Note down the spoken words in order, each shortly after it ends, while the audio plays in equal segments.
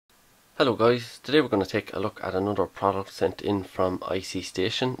Hello guys, today we're going to take a look at another product sent in from IC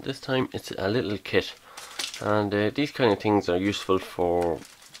Station. This time it's a little kit, and these kind of things are useful for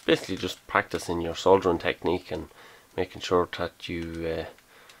basically just practicing your soldering technique and making sure that you're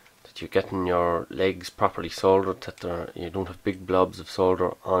getting your legs properly soldered, that you don't have big blobs of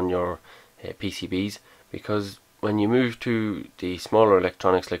solder on your PCBs, because when you move to the smaller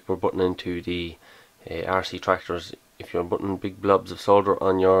electronics like we're putting into the RC tractors, if you're putting big blobs of solder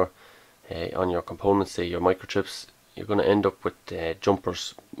on your components, say your microchips, you're going to end up with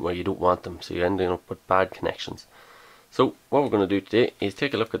jumpers where you don't want them, so you're ending up with bad connections. So what we're going to do today is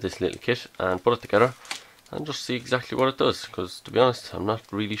take a look at this little kit and put it together and just see exactly what it does, because to be honest I'm not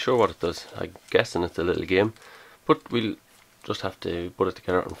really sure what it does. I'm guessing it's a little game, but we'll just have to put it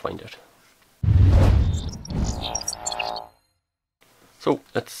together and find out. So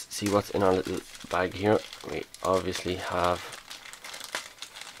let's see what's in our little bag here. We obviously have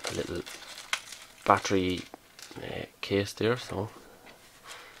a little battery case there, so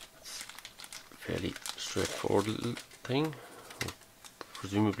it's a fairly straightforward little thing.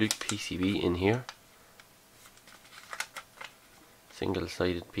 Presumably PCB in here,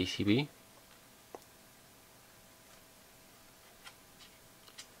 single-sided PCB.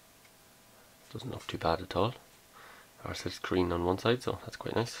 Doesn't look too bad at all. Our silk screen on one side, so that's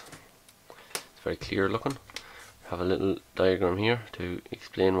quite nice. It's very clear looking. We have a little diagram here to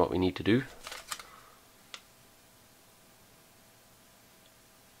explain what we need to do.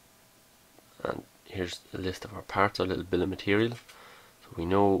 And here's a list of our parts, a little bill of material, so we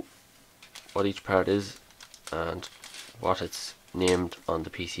know what each part is and what it's named on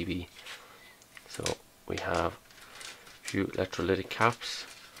the PCB. So we have a few electrolytic caps,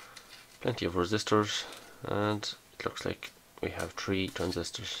 plenty of resistors, and it looks like we have 3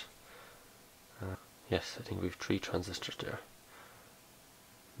 transistors. Yes, I think we have 3 transistors there.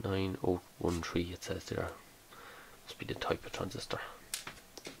 9013 it says there. Must be the type of transistor.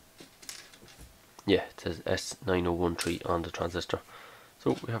 Yeah, it says S9013 on the transistor.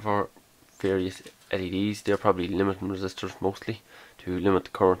 So we have our various LEDs. They're probably limiting resistors mostly to limit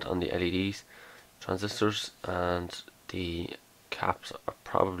the current on the LEDs. Transistors and the caps are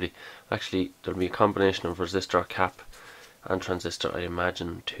probably, actually there'll be a combination of resistor, cap and transistor, I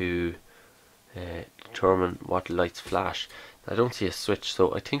imagine, to determine what lights flash. I don't see a switch,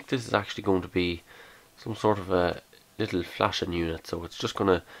 so I think this is actually going to be some sort of a little flashing unit, so it's just going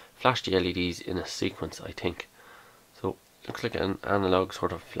to flash the LEDs in a sequence, I think. So it looks like an analog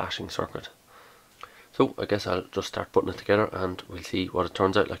sort of flashing circuit. So I guess I'll just start putting it together and we'll see what it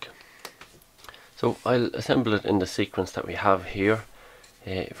turns out like. So I'll assemble it in the sequence that we have here.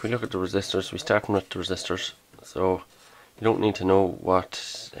 If we look at the resistors, we start with the resistors. So you don't need to know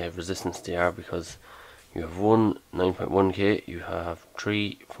what resistance they are, because you have one 9.1k, you have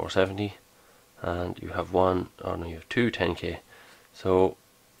 3 470, and you have you have 2 10k. So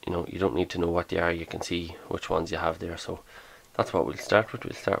you don't need to know what they are, you can see which ones you have there. So that's what we'll start with.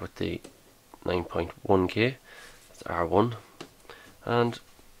 We'll start with the 9.1k, that's R1, and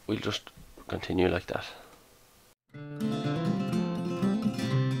we'll just continue like that.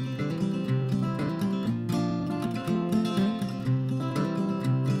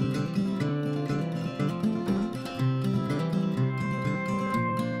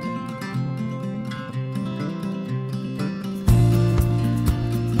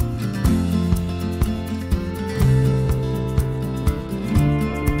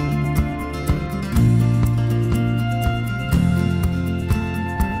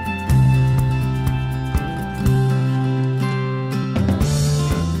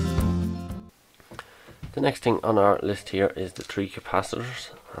 The next thing on our list here is the 3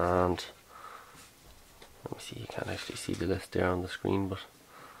 capacitors, and let me see, you can't actually see the list there on the screen, but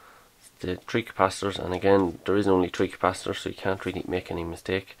it's the 3 capacitors, and again there is only 3 capacitors, so you can't really make any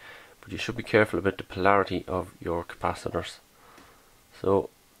mistake, but you should be careful about the polarity of your capacitors. So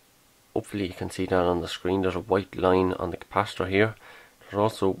hopefully you can see that on the screen. There's a white line on the capacitor here. There's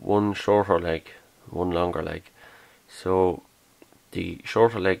also one shorter leg, one longer leg. So the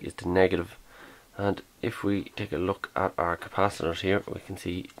shorter leg is the negative. And if we take a look at our capacitors here, we can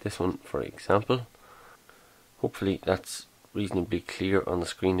see this one for example. Hopefully that's reasonably clear on the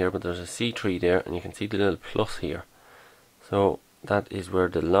screen there, but there's a C3 there and you can see the little plus here. So that is where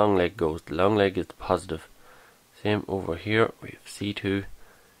the long leg goes. The long leg is the positive. Same over here, we have C2,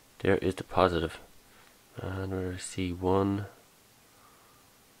 there is the positive. And where is C1?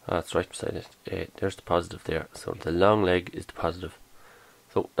 That's right beside it. There's the positive there. So the long leg is the positive.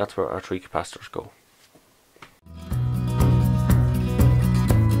 So that's where our 3 capacitors go.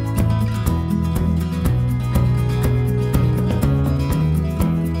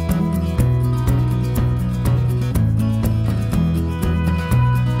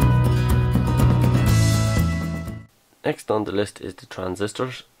 next on the list is the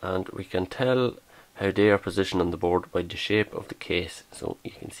transistors, and we can tell how they are positioned on the board by the shape of the case. So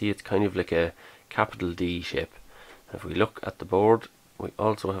you can see it's kind of like a capital D shape. If we look at the board, we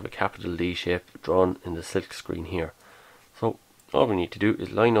also have a capital D shape drawn in the silk screen here. So all we need to do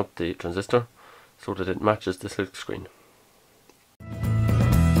is line up the transistor so that it matches the silk screen.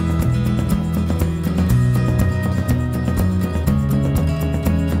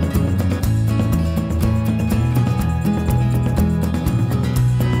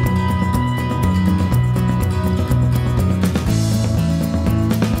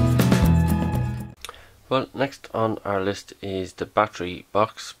 Well, next on our list is the battery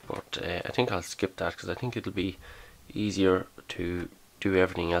box, but I think I'll skip that because I think it'll be easier to do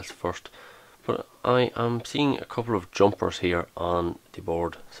everything else first. But I am seeing a couple of jumpers here on the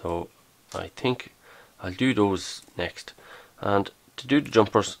board, so I think I'll do those next. And to do the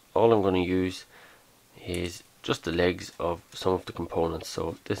jumpers, all I'm going to use is just the legs of some of the components.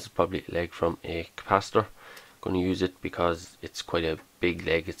 So this is probably a leg from a capacitor. Going to use it because it's quite a big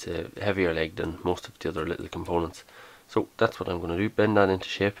leg. It's a heavier leg than most of the other little components. So that's what I'm going to do, bend that into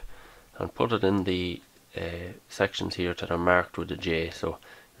shape and put it in the sections here that are marked with a J. So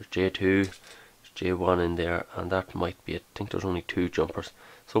there's J2, there's J1 in there, and that might be it. I think there's only 2 jumpers.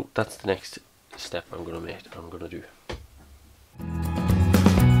 So that's the next step I'm going to do.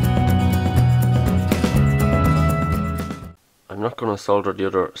 I'm not going to solder the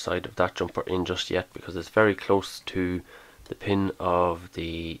other side of that jumper in just yet because it's very close to the pin of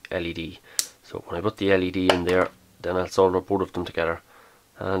the LED. So when I put the LED in there, then I'll solder both of them together.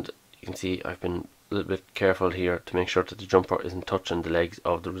 And you can see I've been a little bit careful here to make sure that the jumper isn't touching the legs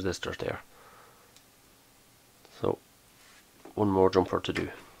of the resistors there. So one more jumper to do.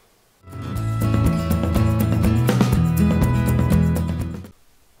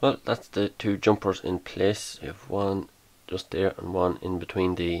 Well, that's the 2 jumpers in place. You have one just there and one in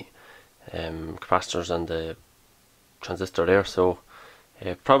between the capacitors and the transistor there. So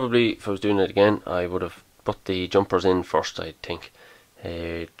probably if I was doing it again, I would have put the jumpers in first, I think.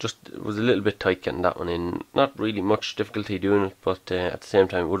 Just it was a little bit tight getting that one in. Not really much difficulty doing it, but at the same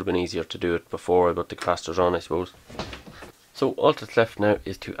time it would have been easier to do it before I put the capacitors on, I suppose. So all that's left now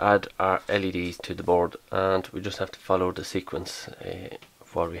is to add our LEDs to the board, and we just have to follow the sequence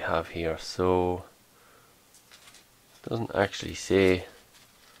of what we have here. So it doesn't actually say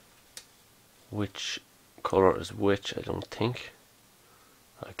which colour is which, I don't think.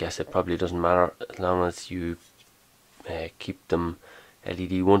 I guess it probably doesn't matter as long as you keep them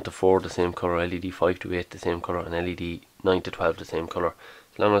LED 1 to 4 the same colour, LED 5 to 8 the same colour, and LED 9 to 12 the same colour.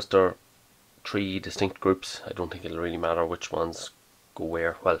 As long as they're 3 distinct groups, I don't think it'll really matter which ones go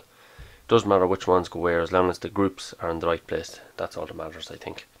where. Well, it does matter which ones go where as long as the groups are in the right place. That's all that matters, I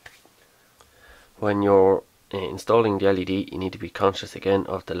think. When you're installing the LED, you need to be conscious again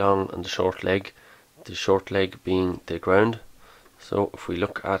of the long and the short leg. The short leg being the ground. So if we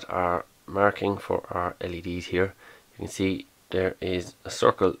look at our marking for our LEDs here, you can see there is a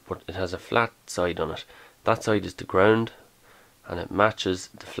circle, but it has a flat side on it. That side is the ground, and it matches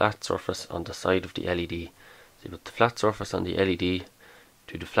the flat surface on the side of the LED. So you put the flat surface on the LED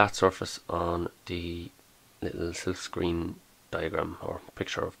to the flat surface on the little silk screen diagram or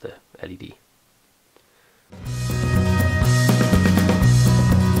picture of the LED.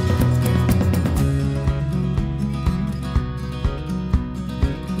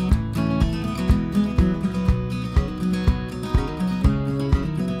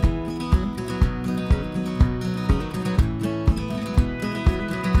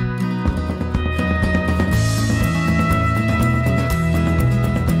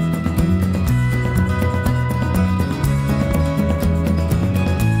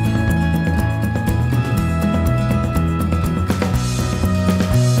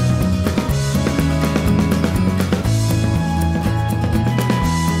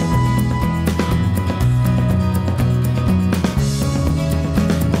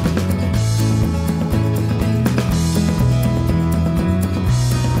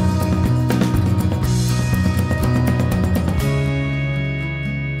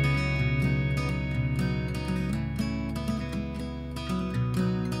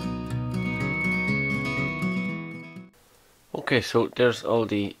 Okay, so there's all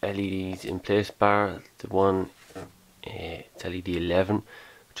the LEDs in place, bar the one, it's LED 11,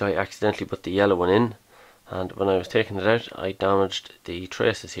 which I accidentally put the yellow one in, and when I was taking it out I damaged the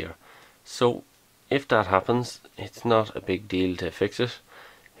traces here. So if that happens, it's not a big deal to fix it.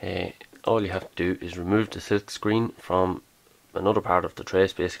 All you have to do is remove the silk screen from another part of the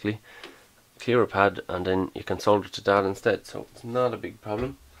trace, basically, clear a pad, and then you can solder to that instead, so it's not a big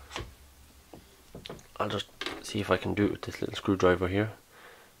problem. I'll just see if I can do it with this little screwdriver here.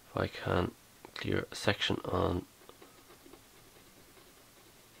 If I can clear a section on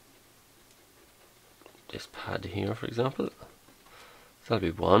this pad here, for example. So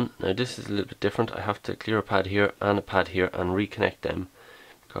that'll be one. Now this is a little bit different. I have to clear a pad here and reconnect them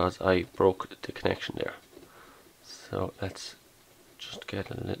because I broke the connection there. So let's just get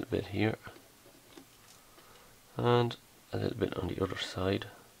a little bit here and a little bit on the other side.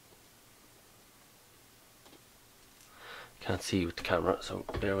 Can't see with the camera, so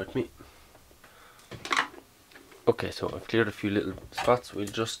bear with me. Okay, so I've cleared a few little spots. We'll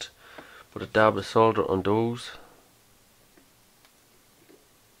just put a dab of solder on those.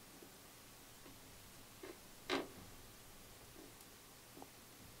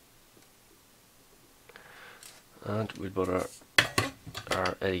 And we'll put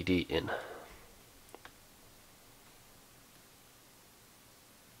our LED in.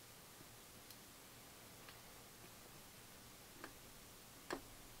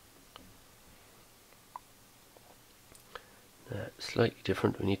 Slightly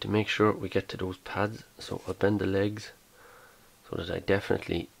different, we need to make sure we get to those pads, so I'll bend the legs so that I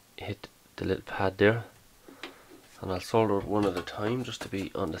definitely hit the little pad there, and I'll solder it one at a time just to be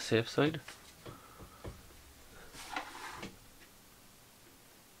on the safe side.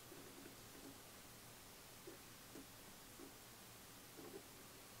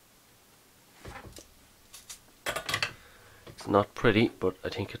 It's not pretty, but I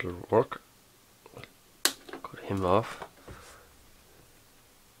think it'll work. Cut him off.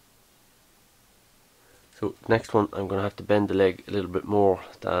 So next one, I'm going to have to bend the leg a little bit more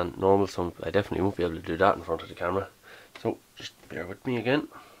than normal, so I definitely won't be able to do that in front of the camera. So just bear with me again.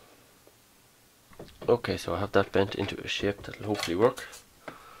 Okay, so I have that bent into a shape that will hopefully work.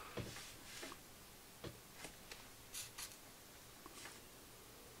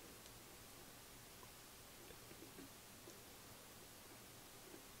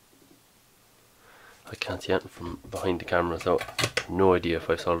 I can't see anything from behind the camera, so I have no idea if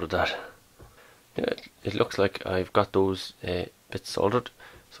I've soldered that. Yeah, it looks like I've got those bits soldered.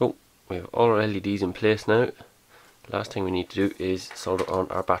 So we have all our LEDs in place now. The last thing we need to do is solder on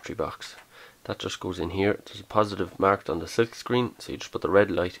our battery box. That just goes in here. There's a positive marked on the silk screen, so you just put the red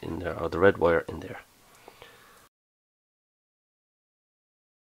light in there, or the red wire in there.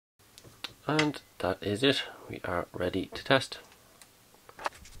 And that is it. We are ready to test.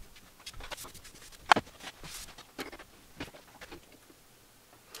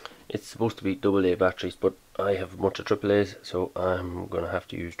 It's supposed to be AA batteries, but I have a bunch of AAAs, so I'm going to have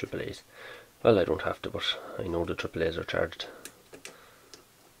to use AAAs. Well, I don't have to, but I know the AAAs are charged.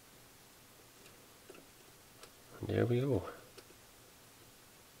 And there we go.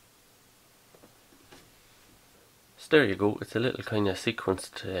 So there you go. It's a little kind of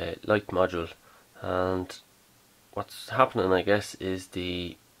sequenced light module, and what's happening, I guess, is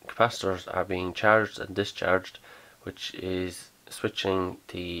the capacitors are being charged and discharged, which is switching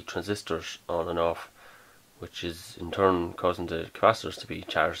the transistors on and off, which is in turn causing the capacitors to be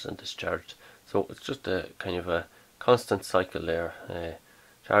charged and discharged. So it's just a kind of a constant cycle there,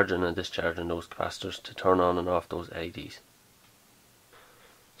 charging and discharging those capacitors to turn on and off those LEDs.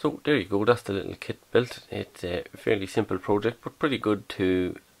 So there you go, that's the little kit built. It's a fairly simple project, but pretty good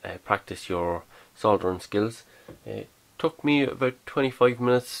to practice your soldering skills. It took me about 25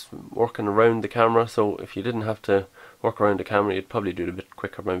 minutes working around the camera, so if you didn't have to work around the camera, you'd probably do it a bit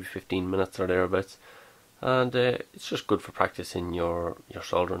quicker, maybe 15 minutes or thereabouts. And it's just good for practicing your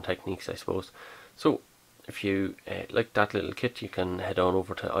soldering techniques, I suppose. So if you like that little kit, you can head on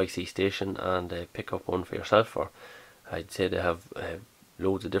over to IC Station and pick up one for yourself, or I'd say they have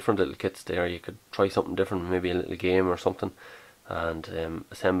loads of different little kits there. You could try something different, maybe a little game or something, and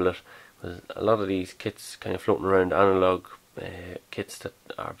assemble it. There's a lot of these kits kind of floating around, analog kits that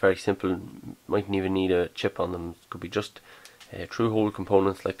are very simple, mightn't even need a chip on them. It could be just through hole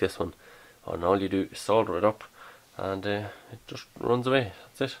components like this one, and all you do is solder it up and it just runs away.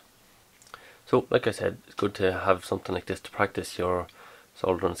 That's it. So like I said, it's good to have something like this to practice your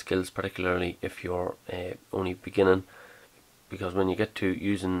soldering skills, particularly if you're only beginning, because when you get to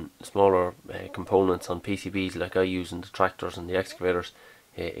using smaller components on PCBs like I use in the tractors and the excavators,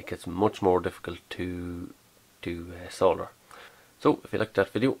 it gets much more difficult to solder. So if you liked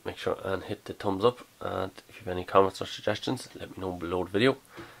that video, make sure and hit the thumbs up, and if you have any comments or suggestions, let me know below the video.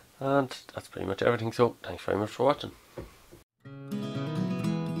 And that's pretty much everything, so thanks very much for watching.